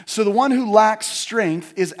So the one who lacks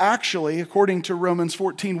strength is actually, according to Romans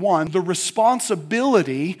 14:1, the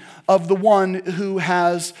responsibility of the one who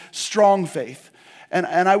has strong faith. And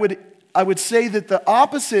I would say that the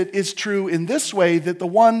opposite is true in this way, that the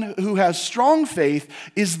one who has strong faith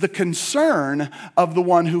is the concern of the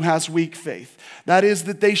one who has weak faith. That is,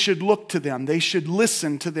 that they should look to them, they should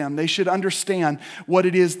listen to them, they should understand what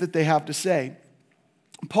it is that they have to say.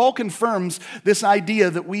 Paul confirms this idea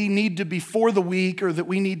that we need to be for the weak or that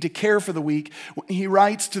we need to care for the weak. He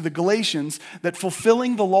writes to the Galatians that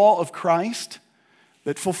fulfilling the law of Christ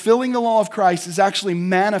is actually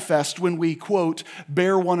manifest when we, quote,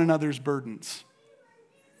 bear one another's burdens.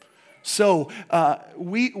 So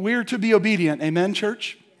we're to be obedient. Amen,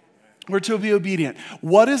 church? We're to be obedient.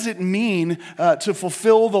 What does it mean to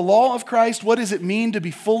fulfill the law of Christ? What does it mean to be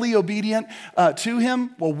fully obedient to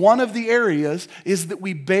Him? Well, one of the areas is that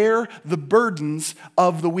we bear the burdens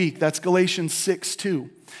of the weak. That's Galatians 6:2.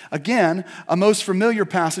 Again, a most familiar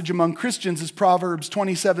passage among Christians is Proverbs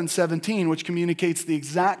 27:17, which communicates the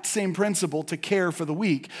exact same principle to care for the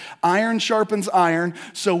weak. Iron sharpens iron,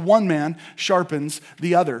 so one man sharpens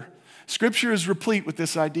the other. Scripture is replete with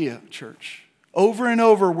this idea, church. Over and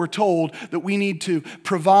over, we're told that we need to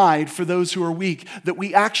provide for those who are weak, that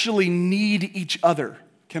we actually need each other.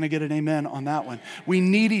 Can I get an amen on that one? We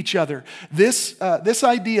need each other. This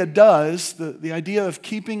idea does, the idea of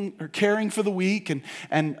keeping or caring for the weak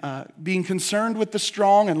and being concerned with the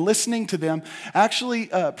strong and listening to them actually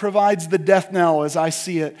provides the death knell, as I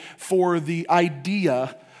see it, for the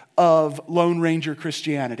idea of Lone Ranger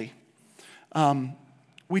Christianity.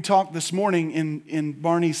 We talked this morning in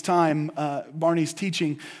Barney's Barney's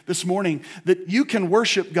teaching this morning, that you can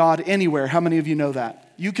worship God anywhere. How many of you know that?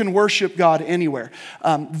 You can worship God anywhere.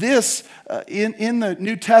 In the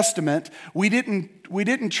New Testament, we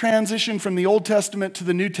didn't transition from the Old Testament to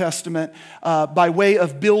the New Testament by way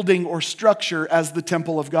of building or structure as the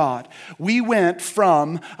temple of God. We went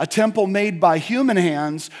from a temple made by human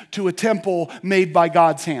hands to a temple made by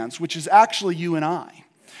God's hands, which is actually you and I.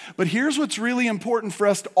 But here's what's really important for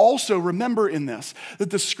us to also remember in this, that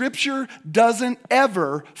the Scripture doesn't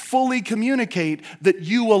ever fully communicate that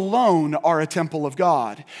you alone are a temple of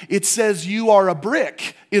God. It says you are a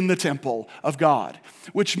brick in the temple of God,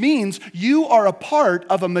 which means you are a part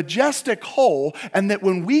of a majestic whole, and that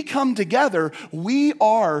when we come together, we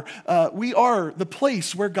are the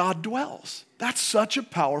place where God dwells. That's such a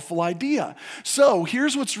powerful idea. So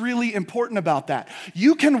here's what's really important about that.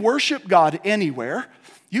 You can worship God anywhere.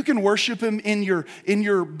 You can worship Him in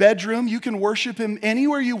your bedroom. You can worship Him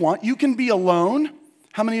anywhere you want. You can be alone.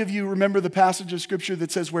 How many of you remember the passage of Scripture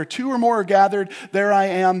that says, where two or more are gathered, there I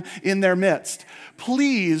am in their midst?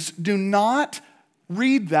 Please do not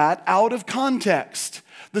read that out of context.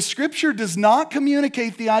 The Scripture does not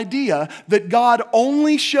communicate the idea that God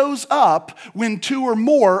only shows up when two or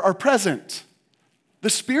more are present. The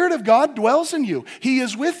Spirit of God dwells in you. He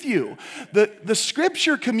is with you. The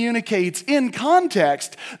Scripture communicates in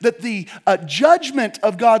context that the judgment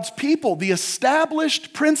of God's people, the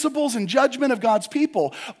established principles and judgment of God's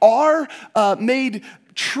people are made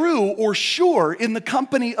true or sure in the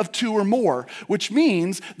company of two or more, which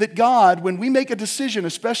means that God, when we make a decision,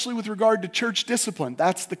 especially with regard to church discipline,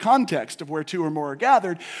 that's the context of where two or more are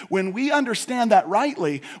gathered, when we understand that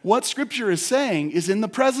rightly, what Scripture is saying is in the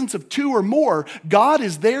presence of two or more, God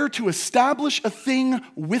is there to establish a thing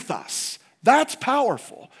with us. That's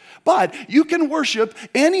powerful. But you can worship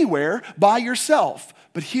anywhere by yourself.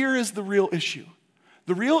 But here is the real issue.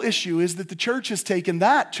 The real issue is that the church has taken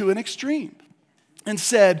that to an extreme and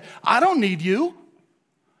said, I don't need you.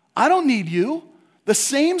 I don't need you. The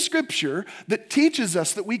same Scripture that teaches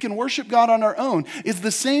us that we can worship God on our own is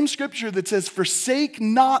the same Scripture that says, forsake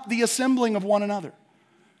not the assembling of one another.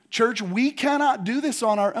 Church, we cannot do this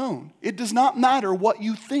on our own. It does not matter what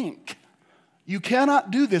you think. You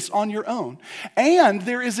cannot do this on your own. And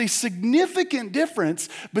there is a significant difference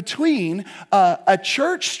between a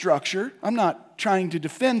church structure. I'm not trying to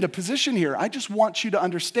defend a position here. I just want you to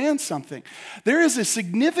understand something. There is a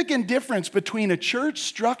significant difference between a church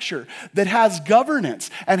structure that has governance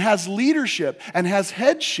and has leadership and has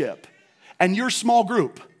headship and your small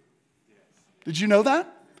group. Did you know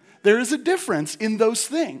that? There is a difference in those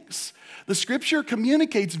things. The Scripture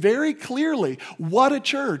communicates very clearly what a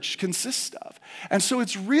church consists of. And so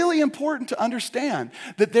it's really important to understand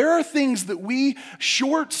that there are things that we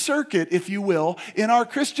short circuit, if you will, in our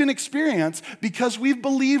Christian experience because we've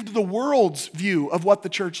believed the world's view of what the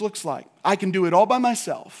church looks like. I can do it all by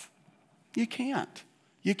myself. You can't.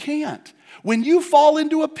 You can't. When you fall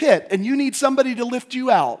into a pit and you need somebody to lift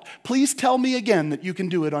you out, please tell me again that you can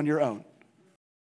do it on your own.